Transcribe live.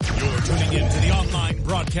tuning in to the online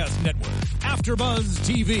broadcast network, AfterBuzz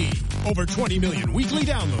TV. Over 20 million weekly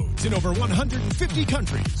downloads in over 150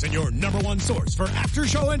 countries, and your number one source for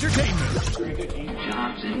after-show entertainment.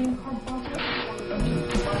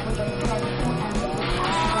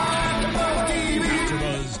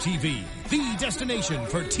 AfterBuzz TV, the destination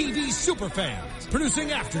for TV superfans, producing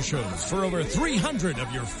aftershows for over 300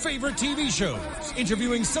 of your favorite TV shows,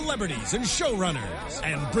 interviewing celebrities and showrunners,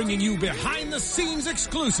 and bringing you behind-the-scenes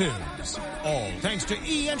exclusives. All thanks to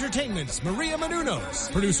E! Entertainment's Maria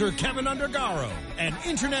Menounos, producer Kevin Undergaro, and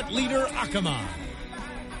internet leader Akamai.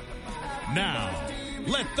 Now,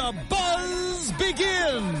 let the buzz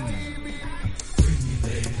begin!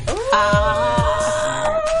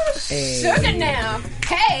 Sugar now.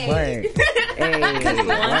 Hey. Hey.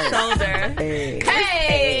 One shoulder. Hey.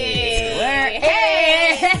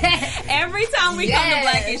 Every time we come to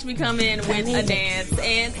Blackish, we come in with a dance.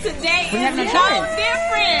 And today We have is no no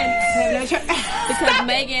choice. different. Because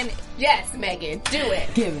Megan... Yes, Megan, do it.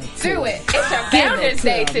 Give it. Do it. It's your Founders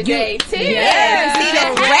Day today, too. Yes. See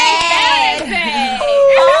the red.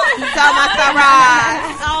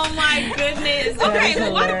 Oh my goodness. Okay,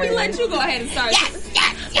 well, why don't we let you go ahead and start? Yes.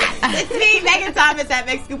 It's me, Megan Thomas at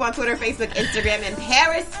Meg Scoop on Twitter, Facebook, Instagram, and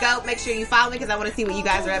Periscope. Make sure you follow me because I want to see what you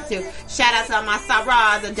guys are up to. Shout out to all my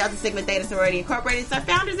Sarahs of Delta Sigma Theta Sorority Incorporated. It's our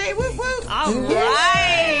Founders Day. Whoop, whoop. All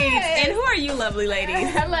right. And who are you, lovely ladies?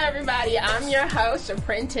 Hello, everybody. I'm your host,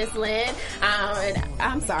 Apprentice Lynn. And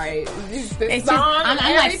I'm sorry. This song, I'm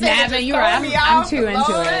like snapping. You're right. I'm too into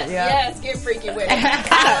it. Yeah. Yes, get freaky with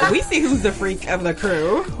it. We see who's the freak of the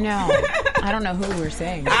crew. No, I don't know who we're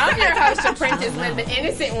saying. I'm your host, Apprentice Lynn, the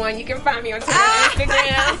innocent one. You can find me on Twitter and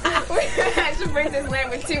Instagram. That's Apprentice Lynn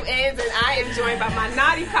with 2 N's, and I am joined by my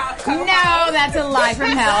naughty pop co-host. No, that's a lie from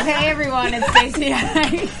hell. Hey everyone, it's Stacey.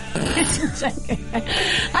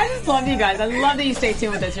 I just love you guys. I love that you stay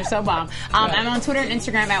tuned with us. You're so bomb. I'm on Twitter and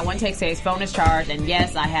Instagram at OneTakeSace. Phone is charged, and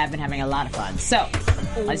yes, I have been having a lot of fun. So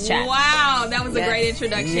let's chat. Wow, that was a great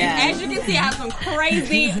introduction. Yes. As you can see, I have some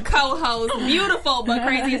crazy co-hosts. Beautiful, but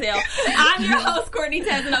crazy as hell. I'm your host, Courtney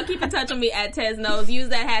Tesno. Keep in touch with me at Tesnos. Use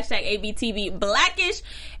that hashtag ABTV Blackish.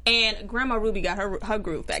 And Grandma Ruby got her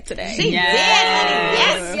groove back today. She did,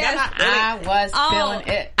 honey. Yes. I was feeling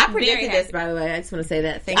it. I predicted this, by the way. I just want to say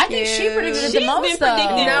that. Thank you. I think she predicted it the She's most, been though.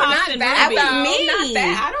 predicting No, Pops not and that. Ruby. That was me. Not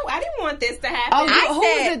that. I didn't want this to happen. Oh, I who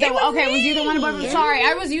was said it though? it was Okay, was you the one who me. Sorry,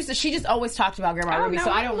 I was used to. She just always talked about Grandma Oh, Ruby, no, so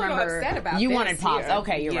I I'm don't a little remember. upset about You this wanted Pops. here.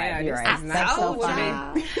 Okay, you're Yeah, right. You're this right. is not That's so old,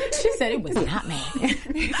 funny. She said it was not me.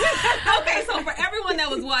 Okay, so for everyone that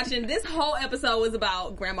was watching, this whole episode was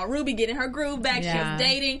about Grandma Ruby getting her groove back. Yeah. She was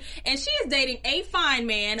dating, and she is dating a fine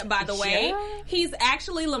man, by the way. Sure. He's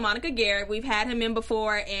actually LaMonica Garrett. We've had him in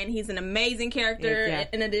before, and he's an amazing character Yes,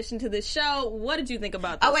 yeah. in addition to this show. What did you think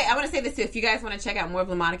about this? Oh, wait, I want to say this too. If you guys want to check out more of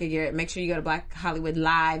LaMonica Garrett, make sure you go to Black Hollywood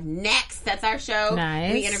Live next. That's our show.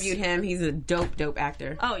 Nice. We interviewed him. He's a dope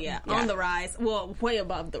actor. Oh, yeah, Yeah. on the rise. Well, way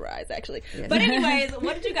above the rise, actually. But anyways,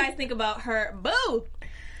 what did you guys think about her boo?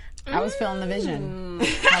 I was feeling the vision.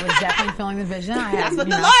 I was definitely feeling the vision. I had, That's what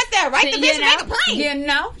you the know, Lord said. Write the you vision, know, make a plane. You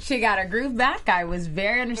know, she got her groove back. I was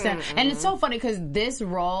very understanding. And it's so funny because this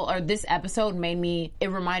role or this episode it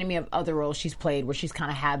reminded me of other roles she's played where she's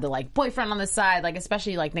kind of had the like boyfriend on the side, like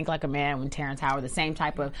especially like Think Like a Man when Terrence Howard, the same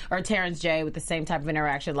type of, or Terrence J with the same type of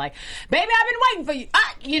interaction, like, baby, I've been waiting for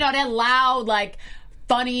you. You know, that loud, like,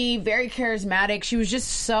 funny, very charismatic. She was just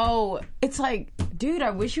so, it's like, dude, I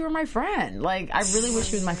wish you were my friend. Like, I really wish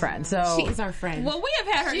she was my friend. So She's our friend. Well, we have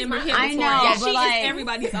had her in here before. I know, Yeah, but she like, is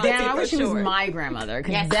everybody's auntie damn, I for wish she sure. was my grandmother.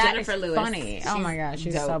 Cause Yes, that Jennifer is Lewis. funny. Oh She's my gosh,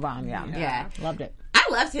 she's dope. so bomb. Yeah. Loved it. I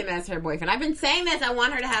loved him as her boyfriend. I've been saying this. I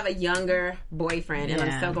want her to have a younger boyfriend, and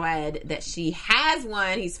I'm so glad that she has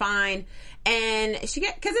one. He's fine. And because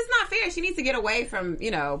it's not fair. She needs to get away from,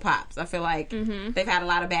 Pops. I feel like they've had a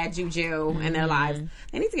lot of bad juju in their lives.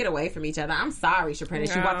 They need to get away from each other. I'm sorry,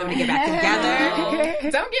 Shaprina. You want them to get back together.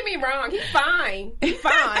 Don't get me wrong. He's fine. He's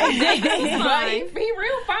fine. He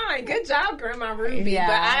real fine. Good job, Grandma Ruby. Yeah.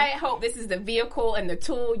 But I hope this is the vehicle and the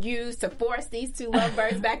tool used to force these two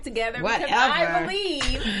lovebirds back together. Because I Whatever.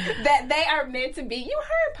 believe that they are meant to be. You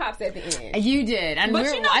heard Pops at the end. You did. And But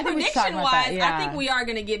I think we should talk about that. prediction-wise, Yeah. I think we are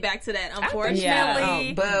going to get back to that, unfortunately.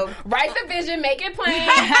 Yeah. Boo. Write the vision, make it plain.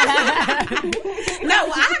 No,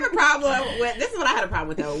 I have a problem with, this is what I had a problem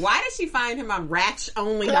with though. Why did she find him on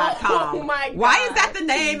ratchonly.com? Oh my God. Why is that the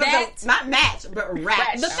name of That's- the, not Match, but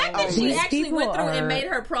Ratch? The fact that she These actually people went through are- and made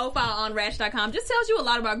her profile on Ratch.com just tells you a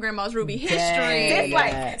lot about Grandma's Ruby history. Dang. It's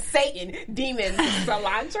like Satan, demons,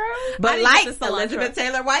 cilantro. But I like think it's a cilantro Elizabeth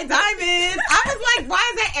Taylor White Diamonds. I was like,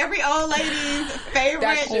 why is that every old lady's favorite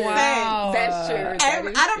That's true. thing? Wow. That's true. That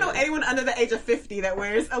is I don't know true. anyone under the age of 50 that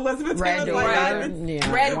wears Elizabeth Red Taylor Door. White Diamonds.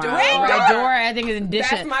 Yeah. Red Wow. Door. Red Door, I think, is in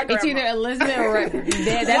addition. That's my It's either grandma. Elizabeth or Red.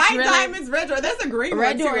 That's White really, Diamonds, Red Door. There's a green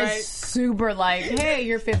Red one Door too, is right? super like, hey,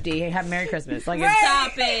 you're 50. Hey, have Merry Christmas. Like, it's,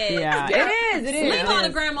 Stop it. yeah, it is. It is. Leave it all is. the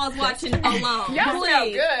grandmas watching alone. Y'all smell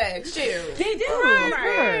Please. good. Shoot. They do.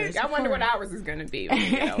 Right. Of I wonder course. what ours is going to be when we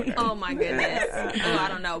get older. Oh my goodness. Oh, I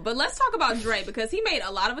don't know. But let's talk about Dre because he made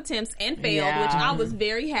a lot of attempts and failed, Yeah. which I was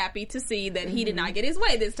very happy to see that he did not get his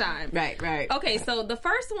way this time. Right, right. Okay, so the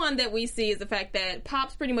first one that we see is the fact that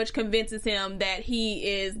Pops pretty much convinces him that he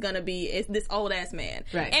is gonna be this old ass man.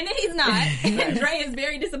 Right. And then he's not. And Dre is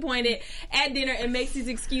very disappointed at dinner and makes these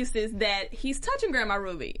excuses that he's touching Grandma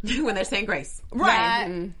Ruby. When they're saying grace. That,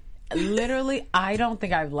 literally, I don't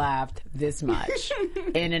think I've laughed this much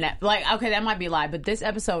in an like. Okay, that might be a lie, but this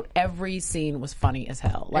episode, every scene was funny as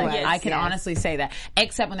hell. Like Yes, I can yes. honestly say that.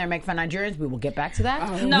 Except when they're making fun of Nigerians, we will get back to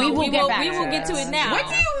that. No, we will get back get to it now. What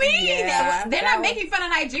do you mean? Yeah, They're that not was- making fun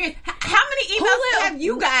of Nigerians. How many emails have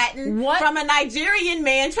you gotten What? from a Nigerian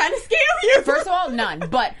man trying to scam you? First of all, none.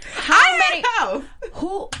 But how I many? know.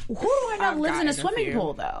 Who do I know I've lives in gotten a a swimming few.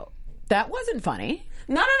 pool though? That wasn't funny.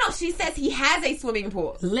 No. She says he has a swimming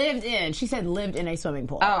pool. Lived in. She said lived in a swimming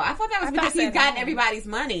pool. Oh, I thought that was because thought it he's said gotten home. everybody's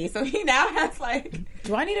money, so he now has like.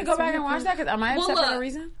 Do I need to go back and watch that? Because am I upset for no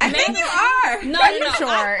reason? I think you are. No. Sure.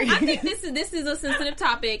 I think this is a sensitive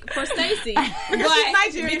topic for Stacey, but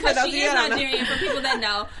Nigerian, for because those she of you is that don't know. Nigerian. For people that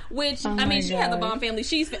know, which I my mean, she has a God. bomb family.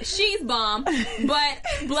 She's bomb, but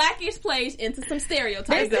Blackish plays into some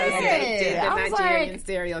stereotypes. They did. The I was Nigerian like,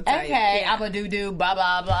 stereotype. Okay, Yeah. Abba doo doo, blah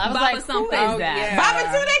blah blah. I was Baba like, something. who is Oh, that? yeah.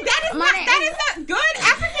 Babatunde, that is not good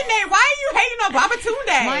African name. Why are you hating on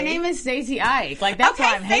Babatunde? My name is Stacey Ike. Like that's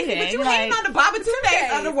why I'm Stacey, hating. but you like, hating on the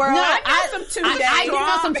Babatundes of the world. No, I know some Tundes. I do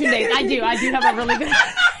know some Tundes. I do have a really good.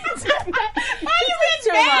 Why you Too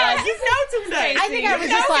been mad? much. You know Tunde. I think I was You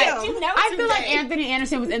just know like, him. You know I feel like Tunde. Anthony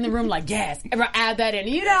Anderson was in the room, like, yes, add that in,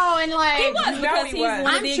 you know, and like He was because he he's was.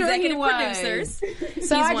 one of I'm the sure he executive was. producers.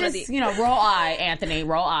 So He's I one of just, the- roll eye, Anthony,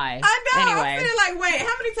 roll eye. I know. Anyway, I'm sitting like, wait,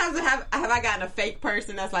 how many times have I gotten a fake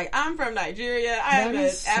person that's like, I'm from Nigeria, I have That an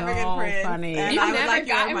is so African prince, funny. and You've I would never like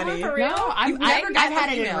your gotten money. one for real? no, I've never got had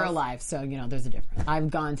those it in emails. real life, so there's a difference. I've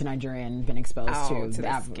gone to Nigeria and been exposed Oh, to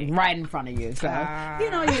the right in front of you. So you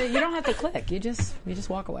don't have to click. You just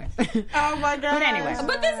walk away. Oh my god! But anyway.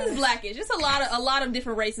 But this is Blackish. It's a lot of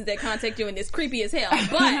different races that contact you, and it's creepy as hell.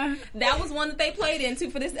 But that was one that they played into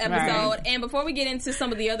for this episode. Right. And before we get into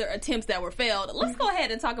some of the other attempts that were failed, let's go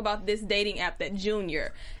ahead and talk about this dating app that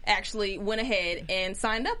Junior actually went ahead and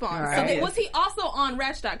signed up on. Right. So was he also on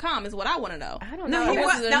Ratch.com is what I want to know. I don't No, know. he this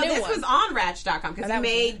was, is a no, new this one. was on Ratch.com because he that was-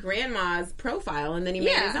 made Grandma's profile and then he made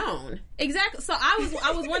Yeah. his own. Exactly. So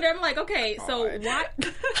I was wondering, I'm like, okay, so why,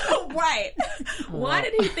 right? Why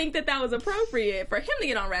did he think that was appropriate for him to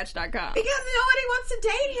get on Ratch.com? Because nobody wants to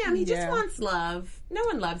date him. He just Yeah. wants love. No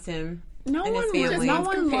one loves him. No And his one, family. no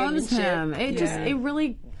one loves Companionship. him. It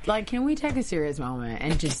really, like, can we take a serious moment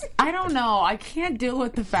and just, I don't know, I can't deal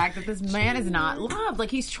with the fact that this man is not loved.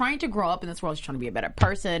 Like, he's trying to grow up in this world. He's trying to be a better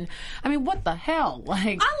person. I mean, what the hell?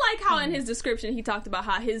 Like, I like how in his description he talked about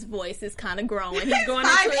how his voice is kind of growing. He's going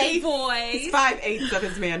into his 5/8 voice. It's 5/8 of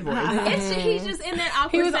his man voice. He's just in that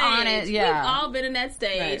awkward He was stage. on it, yeah. We've all been in that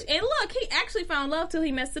stage. Right. And look, he actually found love till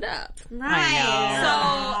he messed it up. Right. So,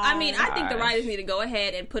 I mean, I think the writers need to go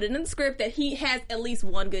ahead and put it in the script that he has at least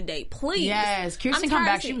one good date. Please. yes, Kirsten I'm come tired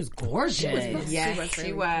back. of She seeing- was gorgeous. Yes,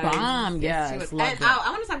 she was. Bomb, yes, She was. loved And it. I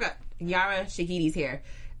want to talk about Yara Shahidi's hair.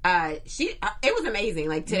 It was amazing.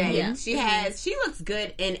 Like today, Yeah. she looks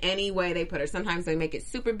good in any way they put her. Sometimes they make it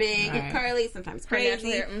super big and Right. curly, sometimes Her natural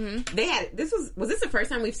crazy. hair, mhm. They had was this the first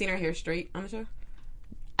time we've seen her hair straight on the show?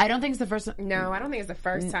 I don't think it's the first. No, I don't think it's the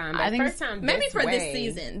first time. I I think think first time. Maybe for this way.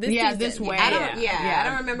 season. Yeah, this way. I don't. Yeah. I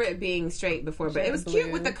don't remember it being straight before, but it was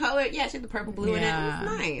cute with the color. Yeah, she had the purple blue in it. It Yeah.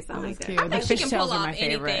 was nice. I It was like cute. that. I think The she can fishtails pull are off my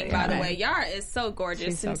favorite, anything, by the yeah. way. Yara is so gorgeous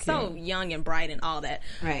She's so and so cute. young and bright and all that.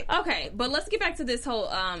 Right. Okay, but let's get back to this whole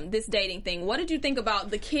this dating thing. What did you think about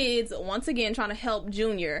the kids once again trying to help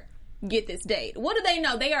Junior get this date? What do they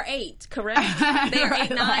know? They are 8, correct? They are 8,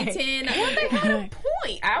 9, Right. 10. Well, they had a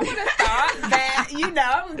point. I would have thought that,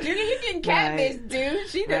 Junior, you getting catfish, dude.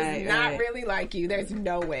 She does Right, not right. really like you. There's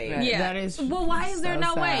no way. Right. Yeah. That is Well, why is there so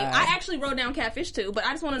no way? sad. I actually wrote down catfish too, but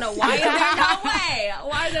I just want to know why is there no way?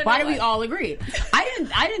 Why is there Why no did way? we all agree?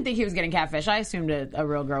 I didn't think he was getting catfish. I assumed a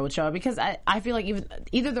real girl would show up because I feel like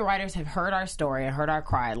either the writers have heard our story and heard our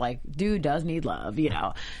cry, like, dude does need love,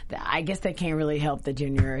 I guess they can't really help that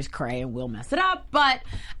Junior is cray and will mess it up, but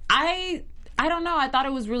I I don't know. I thought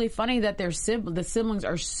it was really funny that the siblings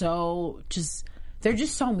are so just. They're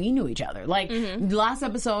just so mean to each other. Like, the last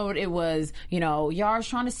episode, it was, Yar's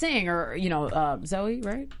trying to sing, or, Zoe,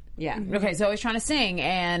 right? Yeah. Okay, so he's trying to sing,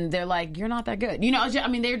 and they're like, "You're not that good."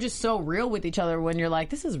 They're just so real with each other when you're like,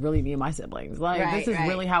 "This is really me and my siblings. Like, this is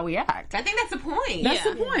really how we act." I think that's the point. That's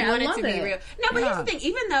the point. You I want love it to be real. No, but here's the thing.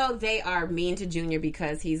 Even though they are mean to Junior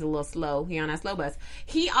because he's a little slow, he on that slow bus.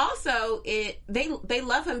 He also they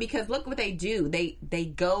love him because look what they do.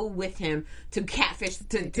 They go with him to catfish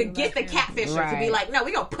to get the catfisher to be like, "No,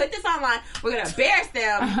 we're gonna put this online. We're gonna embarrass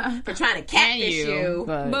them for trying to catfish you."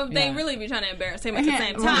 But they really be trying to embarrass him at the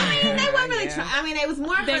same time. I mean, they weren't really trying. I mean, it was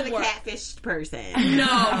more for the catfish person.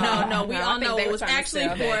 No. We all know it was actually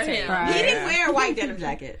for him. Right. He didn't wear a white denim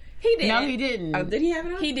jacket. He didn't. No, he didn't. Oh, did he have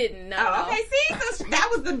it on? He didn't. No. Oh, okay. See, so that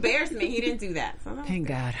was the embarrassment. He didn't do that. So Thank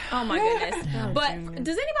God. Oh my goodness. But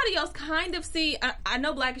does anybody else kind of see? I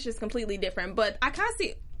know Blackish is completely different, but I kind of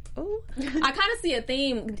see. Ooh. I kind of see a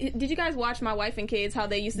theme. Did you guys watch My Wife and Kids? How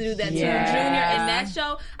they used to do that to Junior in that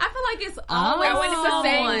show? I feel like it's always the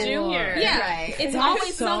same Junior. Yeah, right. It's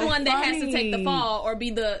always someone that has to take the fall or be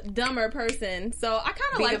the dumber person. So I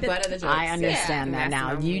kind of like the butt of the jokes. I understand that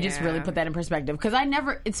now. You just really put that in perspective because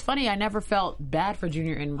it's funny. I never felt bad for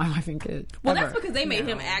Junior in My Wife and Kids. Well, that's because they made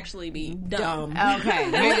him actually be dumb.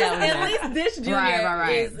 Okay, at least this Junior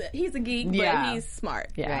is he's a geek, but he's smart.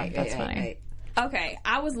 Yeah, that's funny. Right. Okay,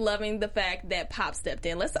 I was loving the fact that Pop stepped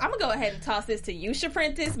in. I'm gonna go ahead and toss this to you,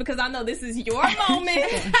 Shaprentice, because I know this is your moment.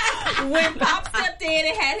 When Pop stepped in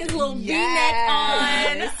and had his little V-neck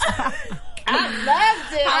on. I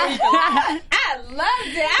loved it.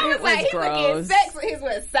 I was like, he was getting sex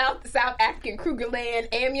with his South African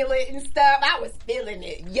Krugerland amulet and stuff. I was feeling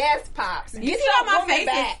it. Yes, Pops. You see how my face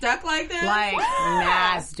is stuck like that? Like,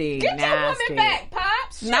 nasty. Get your woman back,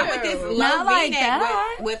 Pops. Not with this low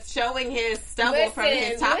V-neck with showing his stubble from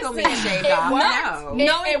his taco meat shaved off.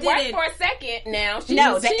 No, it worked for a second now. The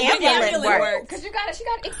amulet worked. Because she got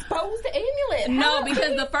to expose the amulet. No,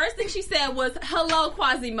 because the first thing she said was, "Hello,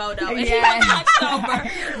 Quasimodo." And he was touched over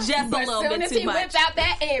just a little bit too much. As soon as he whipped out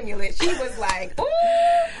that amulet, she was like, "Ooh,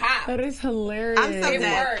 Pop." That is hilarious. I'm so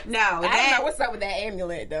dead. No, I don't know what's up with that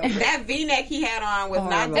amulet, though. That V-neck he had on was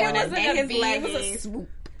not doing it. And his leggings. It was a swoop.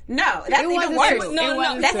 No, that's even worse.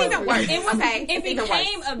 No, that's even worse. It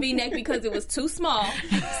became a V-neck because it was too small.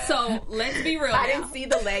 So let's be real. I didn't see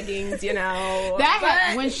the leggings,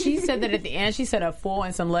 When she said that at the end, she said a full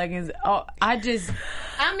and some leggings. Oh,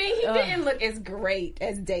 I mean, he didn't look as great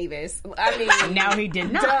as Davis. I mean, no, he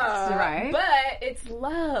did not. Right? But it's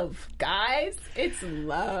love, guys. It's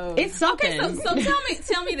love. It's something. Okay, so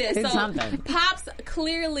tell me this. It's something. Pops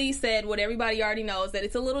clearly said what everybody already knows, that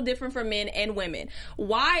it's a little different for men and women.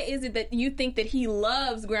 Why is it that you think that he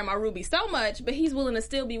loves Grandma Ruby so much, but he's willing to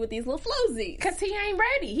still be with these little floozies? Because he ain't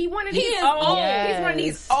ready. He's one of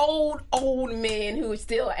these old men who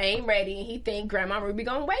still ain't ready, and he think Grandma Ruby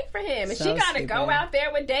gonna wait for him, and she gotta go out there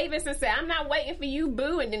with Davis and say, "I'm not waiting for you,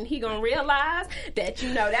 boo," and then he gonna realize that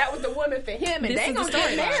that was the woman for him, and they gonna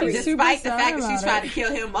get married. Despite the fact that she's tried to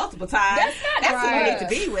kill him multiple times, that's who you need to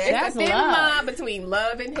be with. That's a thin line between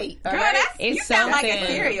love and hate. Girl, you sound like a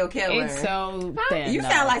serial killer. It's so thin. You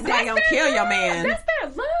sound like somebody gonna kill your man. That's their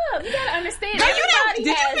love. You gotta understand. Girl, did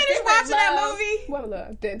you finish watching that movie? What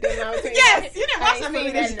love? Yes, you didn't watch that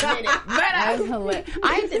movie this time. That's hilarious.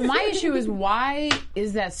 My issue is, why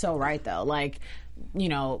is that so right though? Like,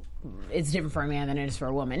 it's different for a man than it is for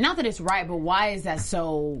a woman. Not that it's right, but why is that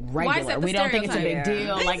so regular? We don't think it's a big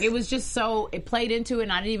deal. Like, it was just it played into it,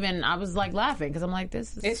 and I was like laughing because I'm like,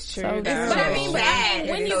 this is it's true. So But I mean,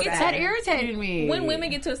 when you get that irritated me. When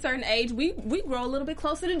women get to a certain age, we grow a little bit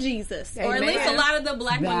closer to Jesus, or at least a lot of the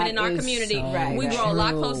black women in our community. We grow a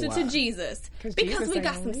lot closer to Jesus because we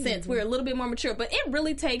got some sense. We're a little bit more mature, but it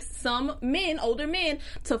really takes some men, older men,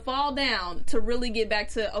 to fall down to really get back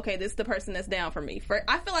to, okay, this is the person that's down for me.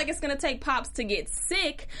 I feel like it's going to take Pops to get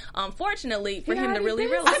sick, unfortunately, for him to really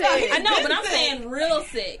realize. I know, but I'm saying real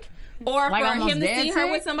sick. Or like for him to see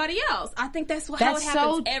her with somebody else. I think that's how it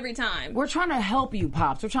happens every time. We're trying to help you,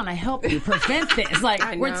 Pops. We're trying to help you prevent this.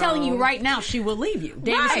 Like, we're telling you right now, she will leave you.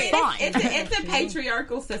 Davis is fine. It's a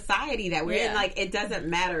patriarchal society that we're in. Like, it doesn't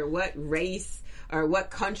matter what race or what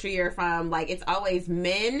country you're from. Like, it's always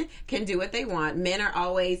men can do what they want. Men are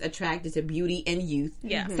always attracted to beauty and youth.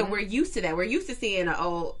 Yeah. So we're used to that. We're used to seeing an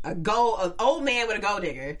old man with a gold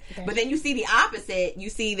digger. Okay. But then you see the opposite. You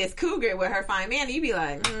see this cougar with her fine man, and you be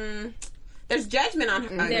like, there's judgment on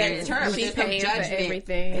her against her. She's There's paying for judgment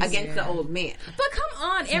everything against the old man. But come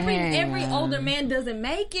on, every older man doesn't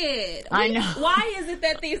make it. I know. Why is it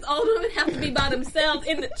that these older women have to be by themselves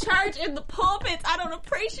in the church, in the pulpits? I don't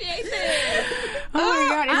appreciate this. Oh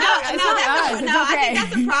my God! I think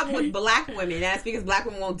that's the problem with black women. That's because black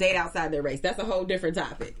women won't date outside their race. That's a whole different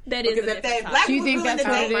topic. That is because a different topic. Black Do you think that's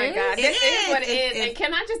what it is? Oh my God, this is what it is. It's- And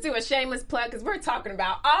can I just do a shameless plug? Because we're talking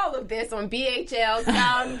about all of this on BHL. So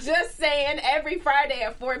I'm just saying, every Friday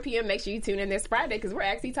at 4 p.m., make sure you tune in this Friday because we're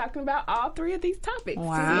actually talking about all three of these topics. Wow.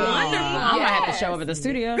 Wonderful. I'm gonna have to show up at the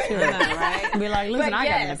studio. Sure. right? Be like, listen, But I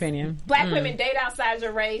got an yes, opinion. Black women date outside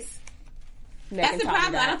your race. That's the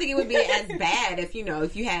problem. I don't think it would be as bad if you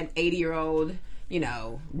had 80-year-old,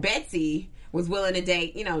 Betsy was willing to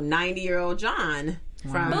date, 90-year-old John.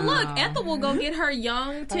 From, But look, Ethel will go get her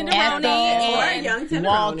young tenderoni Ethel. or a and young tenderoni.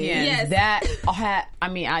 Walk-in. Yes. That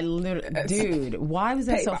I literally, dude, why was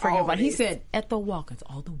that so freaking funny? He said, Ethel Walkins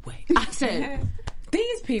all the way. I said,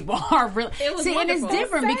 these people are really. It was See, and it's wonderful.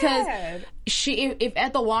 different because if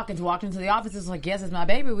Ethel Walkins walked into the office, it's like, yes, it's my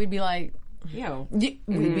baby, we'd be like, Yo. we'd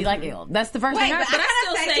be like, ill. That's the first thing I But I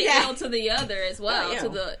still gotta say say ill to the other as well, Yeah. to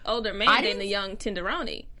the older man I than didn't- the young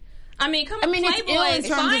tenderoni. I mean, come on, it's ill in Playboy's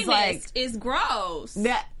terms of, finest is gross.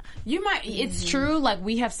 that. You might. It's true. Like,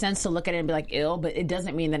 we have sense to look at it and be like, ill, but it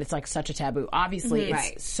doesn't mean that it's like such a taboo. Obviously, it's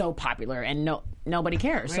Right. so popular and nobody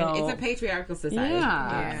cares. So It's a patriarchal society.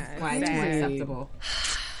 Yeah. That's why it's more acceptable.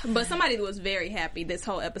 But somebody who was very happy this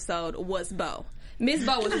whole episode was Bo. Miss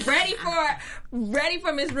Bo was ready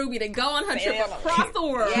for Miss Ruby to go on her trip across the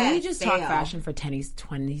world. Can we just talk Fail. fashion for 20?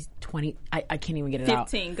 I can't even get it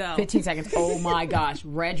 15, out. go. 15 seconds. Oh my gosh.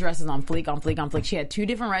 Red dresses on fleek, on fleek, on fleek. She had two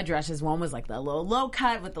different red dresses. One was like the little low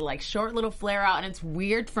cut with the like short little flare out. And it's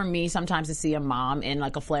weird for me sometimes to see a mom in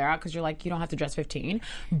like a flare out because you're like, you don't have to dress 15.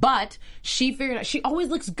 But she figured out, she always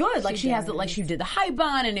looks good. Like she has the, like she did the high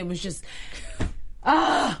bun and it was just, Okay,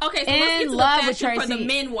 so let's get to the love with fashion for the Tracy.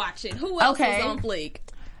 men watching. Who else Okay. was on fleek?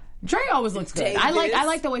 Dre always looks good. I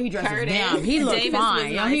like the way he dresses. Curtis. Damn, he looked Davis fine.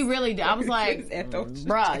 was You know, he nice. really did. I was like,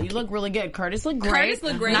 bruh, you look really good. Curtis looked great. Curtis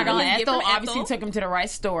looked great. Not gonna Let's get Ethel from obviously Ethel. took him to the right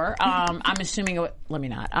store. I'm assuming it. Let me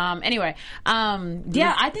not. Anyway,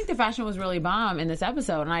 yeah, I think the fashion was really bomb in this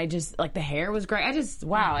episode, and I just like the hair was great.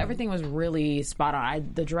 Wow, everything was really spot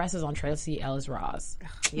on. The dresses on Tracy Ellis Ross.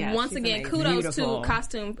 Yeah, Once she's again, amazing. kudos Beautiful. to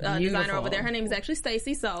costume designer Beautiful. over there. Her name is actually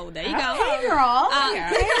Stacy, so there you go. Hey, girl.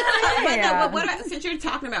 But what about, since you're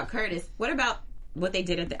talking about Curtis, what about what they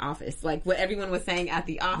did at the office? Like what everyone was saying at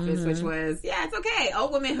the office, which was, yeah, it's okay.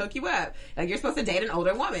 Old women hook you up. Like you're supposed to date an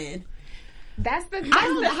older woman. That's the I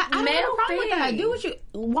don't have a male problem with that. thing. Do what you.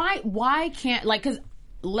 Why can't like because.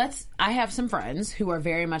 I have some friends who are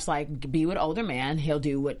very much like, be with older man. He'll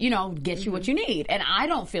do what, get you what you need. And I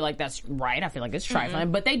don't feel like that's right. I feel like it's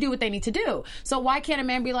trifling, but they do what they need to do. So why can't a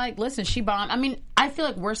man be like, listen, she bombed. I mean, I feel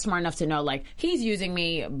like we're smart enough to know, like, he's using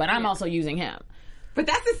me, but I'm also using him. But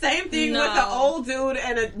that's the same thing No. with an old dude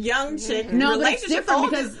and a young chick. No, but it's Relationship. different Old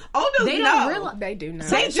because dudes- old dudes they know. don't realize. They do know.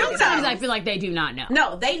 They do Sometimes know. I feel like they do not know.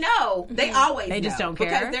 No, they know. They always They just know. don't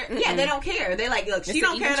care? Because they don't care. They like, look, she It's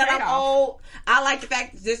don't an care even that I'm trade-off. old. I like the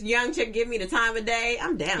fact that this young chick give me the time of day.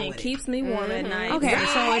 I'm down It with keeps me warm at night. Okay, Right.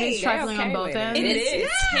 so it is They're trifling okay on both with it. ends. It is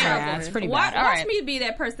terrible. Yeah, it's pretty Watch, bad. All watch right. me be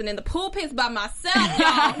that person in the pulpits by myself,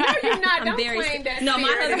 y'all. No, you're not. I'm Don't very claim that. No, my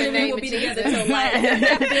spirit in husband the and me name will of be Jesus. together till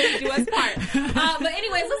life do us part. But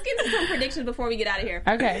anyways, let's get into some predictions before we get out of here.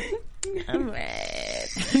 Okay. All right.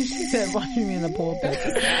 She said, watching me in the pulpit.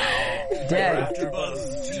 Dead.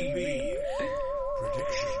 AfterBuzz TV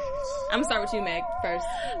predictions. I'm gonna start with you, Meg, first.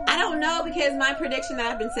 I don't know because my prediction that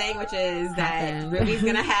I've been saying, which is that Happened. Ruby's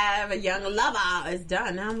gonna have a young lover, is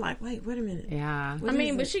done. Now I'm like, wait a minute. Yeah. I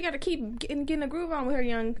mean, but she got to keep getting a groove on with her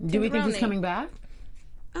young. Do we think he's tenderoni. coming back?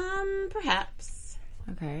 Perhaps.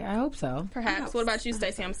 Okay, I hope so. Perhaps. What about you,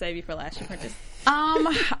 Stacey? I'm gonna save you for last. You purchased.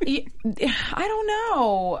 I don't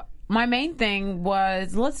know. My main thing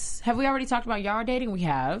was have we already talked about Yara dating? We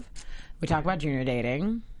have. We talked about Junior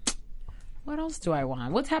dating. What else do I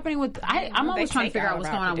want? What's happening with? I'm always trying to figure out what's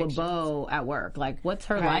going on with Bo at work. Like, what's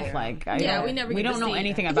her life like? We never We get don't to know see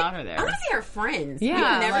anything about her there. I want to see her friends. Yeah,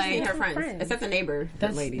 We've never like- seen her friends. Except the neighbor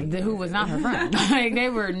lady. Who was not her friend. Like, they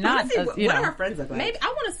were not. What do her friends look like? Maybe I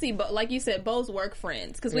want to see, like you said, Bo's work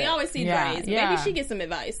friends because we always see Yeah, Dre's. yeah. Maybe she gets some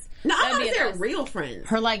advice. No, I That'd want be to see her nice. real friends.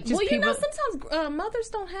 Her like just Well, you people. know, sometimes mothers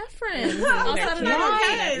don't have friends. No, outside of they're their not.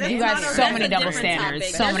 kids. Okay, You that's guys, not so a- many That's a double different standards.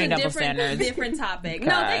 topic. So That's many a double different- standards. Different topic.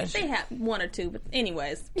 Gosh. No, they have one or two, but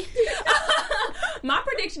anyways. My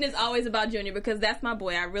prediction is always about Junior because that's my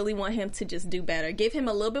boy. I really want him to just do better. Give him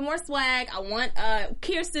a little bit more swag. I want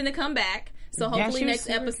Kirsten to come back. So hopefully next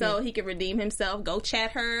episode he can redeem himself. Go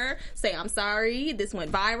chat her. Say, I'm sorry. This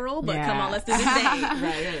went viral, but come on, let's do this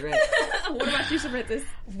date. Right. What about you, Shaprentice?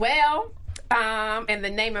 Well, in the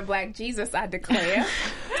name of Black Jesus, I declare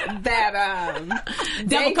that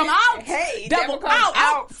devil come out. Hey, devil come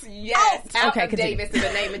out. Yes, out of Davis in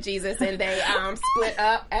the name of Jesus, and they split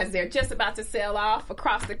up as they're just about to sail off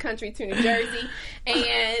across the country to New Jersey,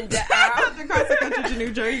 and across the country to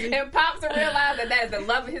New Jersey. And Pops realized that is the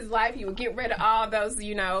love of his life. He would get rid of all those,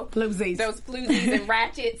 floozies, and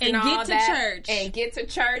ratchets, and all get to that, church,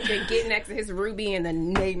 and get next to his Ruby in the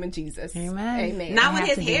name of Jesus. Amen. Not when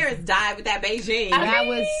his hair is dyed with that Beijing. That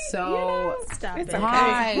was so stop it. It's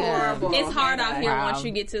horrible. It's hard out here once you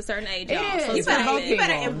get to a certain age. So you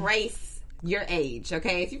better embrace your age,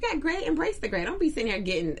 okay? If you got gray, embrace the gray. Don't be sitting here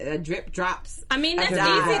getting drip drops. I mean, that's easy.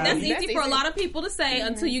 That's easy for a lot of people to say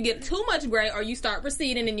until you get too much gray or you start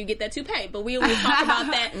receding and you get that toupee. But we will talk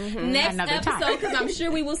about that next episode because I'm sure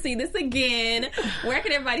we will see this again. Where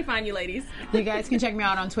can everybody find you, ladies? You guys can check me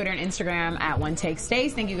out on Twitter and Instagram at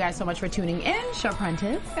OneTakeStays. Thank you guys so much for tuning in.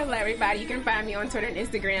 Shaprentice. Hello, everybody. You can find me on Twitter and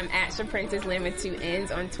Instagram at Shaprentice Lynn with 2 N's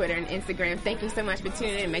on Twitter and Instagram. Thank you so much for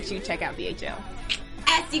tuning in. Make sure you check out BHL.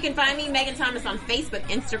 You can find me, Megan Thomas, on Facebook,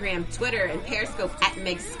 Instagram, Twitter, and Periscope at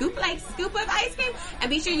Meg Scoop, like scoop of ice cream. And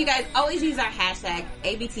be sure you guys always use our hashtag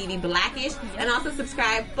ABTV Blackish. And also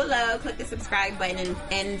subscribe below. Click the subscribe button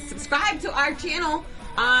and subscribe to our channel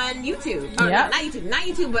on YouTube. Oh, no, not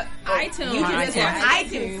YouTube, but iTunes. YouTube as well.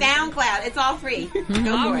 iTunes, SoundCloud. It's all free.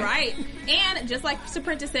 All right. And just like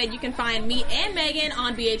Shaprentice said, you can find me and Megan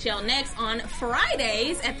on BHL Next on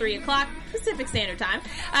Fridays at 3 o'clock Pacific Standard Time.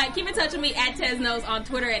 Keep in touch with me at TezKnows on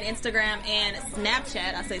Twitter and Instagram and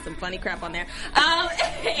Snapchat. I say some funny crap on there.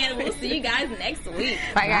 And we'll see you guys next week.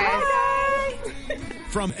 Bye, guys.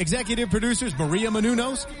 From executive producers Maria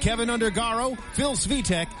Menounos, Kevin Undergaro, Phil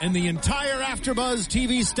Svitek, and the entire AfterBuzz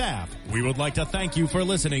TV staff, we would like to thank you for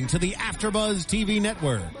listening to the AfterBuzz TV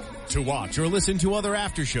network. To watch or listen to other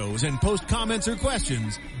after shows and post comments or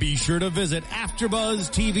questions, be sure to visit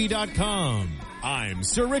AfterBuzzTV.com. I'm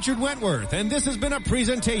Sir Richard Wentworth, and this has been a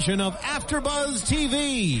presentation of AfterBuzz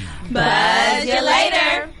TV. Buzz you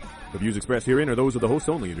later. The views expressed herein are those of the hosts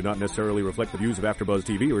only and do not necessarily reflect the views of AfterBuzz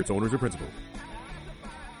TV or its owners or principals.